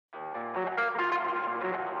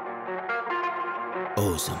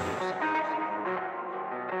awesome.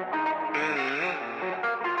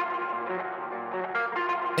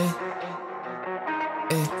 Eh,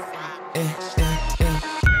 eh, eh, eh.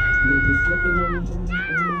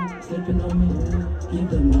 Slipping on me, give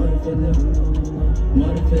them more to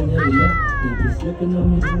yeah. They be slipping on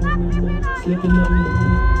me, give them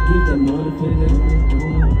more to yeah.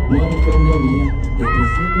 They be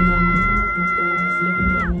slipping on me,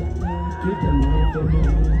 give them more to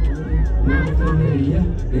yeah.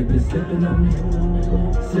 They be slipping on me,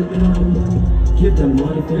 give them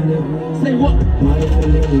more to say what?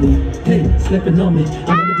 Hey, slipping on me,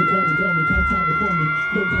 I'm a little golden, come talk before me.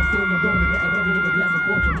 No doubt still no going, but I rather live a glass of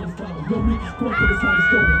water. Next time I know me, come on for the side of the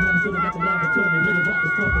story. Now I'm still at the laboratory, really rock the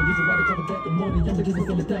smoke. Use it right to cover back the morning. I'm the Jesus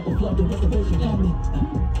in the temple, flow the rest of ocean on me.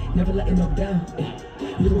 Never letting up down.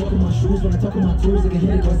 You can walk in my shoes when I talk in my tools. I can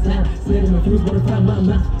hear it go sound. Slid in my fuse, but I find my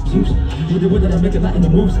mouth. Juice. With the way that I make a lot in the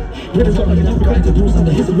moves. With the talk like an African to do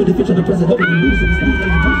something. History with the future, the present, hoping to lose. If it's not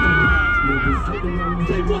like you do something.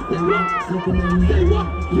 Say what, slipping on me, say what,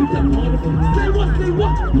 you that more for me, say what,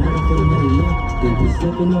 more for me, they be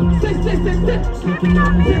slipping on me, say, slipping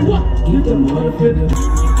on me, say what, you that more for me,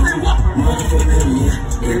 say what, more for me,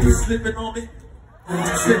 they be slipping on me,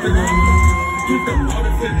 slipping on me, you that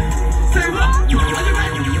more for me, say what, are you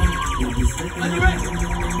ready,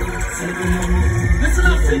 slipping on me, listen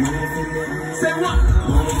up, say what,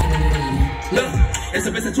 look. It's a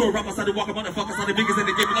message to a rapper, started walking motherfuckers, all the biggest in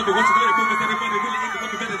the game, love me, what you know, the money really ain't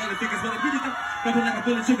the better than the biggest, but I really think, rapping like a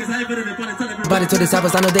bullet triggers, I ain't better than fun and telling Body to the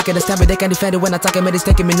savage, I know they can stand it, they can defend it. When I talk, man, it's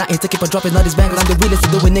taking me nothing to keep on dropping all these bangers. I'm the realest to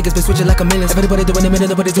do with niggas, been switching like a million. Everybody doing a minute,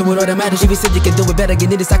 nobody doing all that matters. If you said you can do it better, you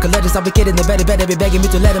need a psychologist. I'll be kidding, the better be begging me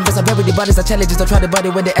to let them. Cause I bury the bodies, I challenges, I try the body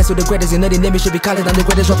when they ask who the greatest. You know the name, you should be calling. I'm the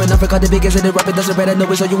greatest rapper in Africa, the biggest in the rapping, doesn't better know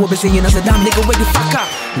it, so you won't be singing. I said, damn nigga, wait the fuck up.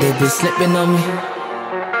 They be slipping on me,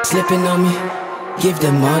 slipping on me. Give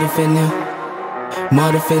them more to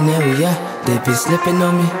yeah. They be slipping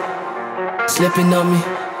on me,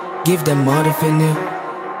 Give them more to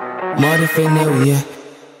yeah.